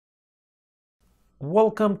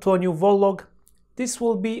Welcome to a new Voltlog. This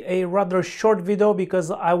will be a rather short video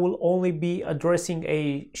because I will only be addressing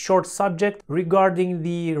a short subject regarding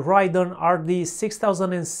the Riden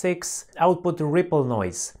RD6006 output ripple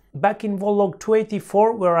noise. Back in Voltlog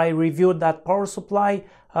 284, where I reviewed that power supply,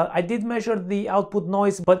 I did measure the output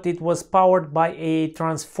noise, but it was powered by a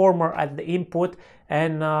transformer at the input,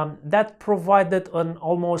 and that provided an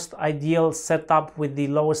almost ideal setup with the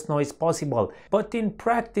lowest noise possible. But in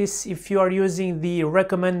practice, if you are using the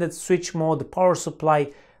recommended switch mode power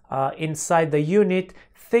supply inside the unit,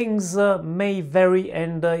 things may vary,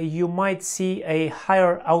 and you might see a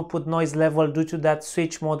higher output noise level due to that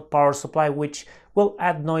switch mode power supply, which will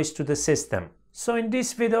add noise to the system. So in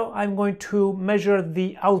this video, I'm going to measure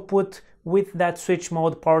the output with that switch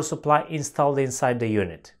mode power supply installed inside the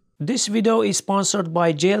unit. This video is sponsored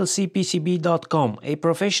by jlcpcb.com, a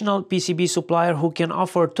professional PCB supplier who can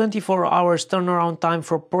offer 24 hours turnaround time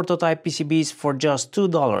for prototype PCBs for just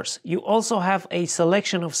 $2. You also have a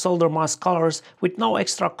selection of solder mask colors with no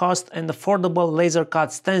extra cost and affordable laser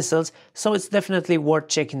cut stencils, so it's definitely worth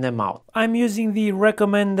checking them out. I'm using the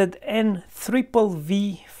recommended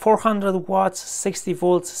NVVV 400 watts, 60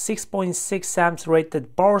 volts, 6.6 amps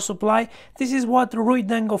rated power supply. This is what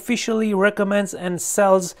Riden officially recommends and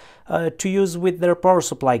sells to use with their power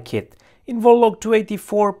supply kit. In Voltlog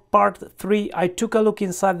 284 part 3 I took a look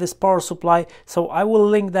inside this power supply, so I will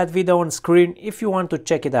link that video on screen if you want to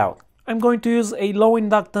check it out. I'm going to use a low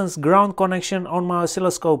inductance ground connection on my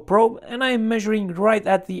oscilloscope probe, and I am measuring right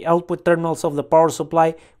at the output terminals of the power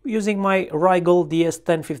supply using my Riden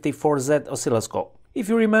DS1054Z oscilloscope. If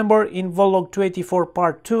you remember, in Voltlog 284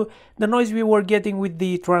 part 2, the noise we were getting with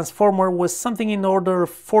the transformer was something in the order of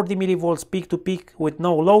 40 mV peak to peak with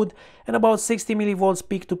no load and about 60 mV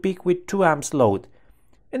peak to peak with 2 amps load.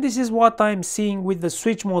 And this is what I'm seeing with the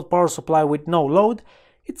switch mode power supply with no load.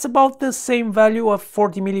 It's about the same value of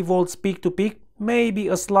 40 mV peak to peak, maybe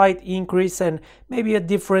a slight increase and maybe a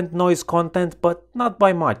different noise content, but not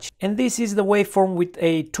by much. And this is the waveform with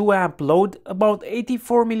a 2 amp load, about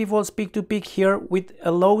 84 mV peak to peak here with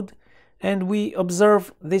a load, and we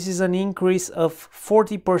observe this is an increase of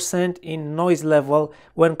 40% in noise level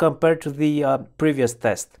when compared to the previous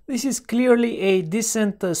test. This is clearly a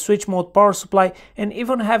decent switch mode power supply, and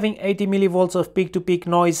even having 80 mV of peak to peak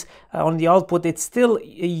noise on the output, it's still a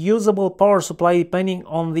usable power supply depending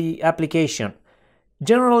on the application.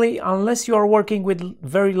 Generally, unless you are working with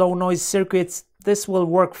very low noise circuits, this will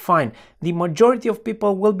work fine. The majority of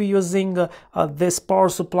people will be using this power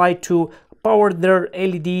supply to power their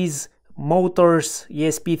LEDs, motors,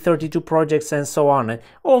 ESP32 projects and so on. And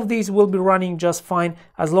all of these will be running just fine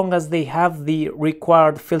as long as they have the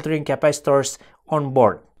required filtering capacitors on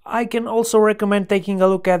board. I can also recommend taking a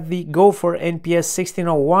look at the Gophert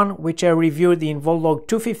NPS-1601, which I reviewed in Voltlog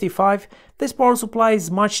 255. This power supply is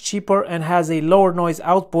much cheaper and has a lower noise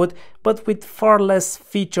output, but with far less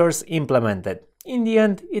features implemented. In the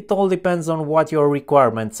end, it all depends on what your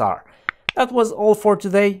requirements are. That was all for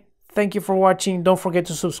today. Thank you for watching, don't forget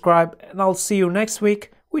to subscribe, and I'll see you next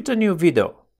week with a new video.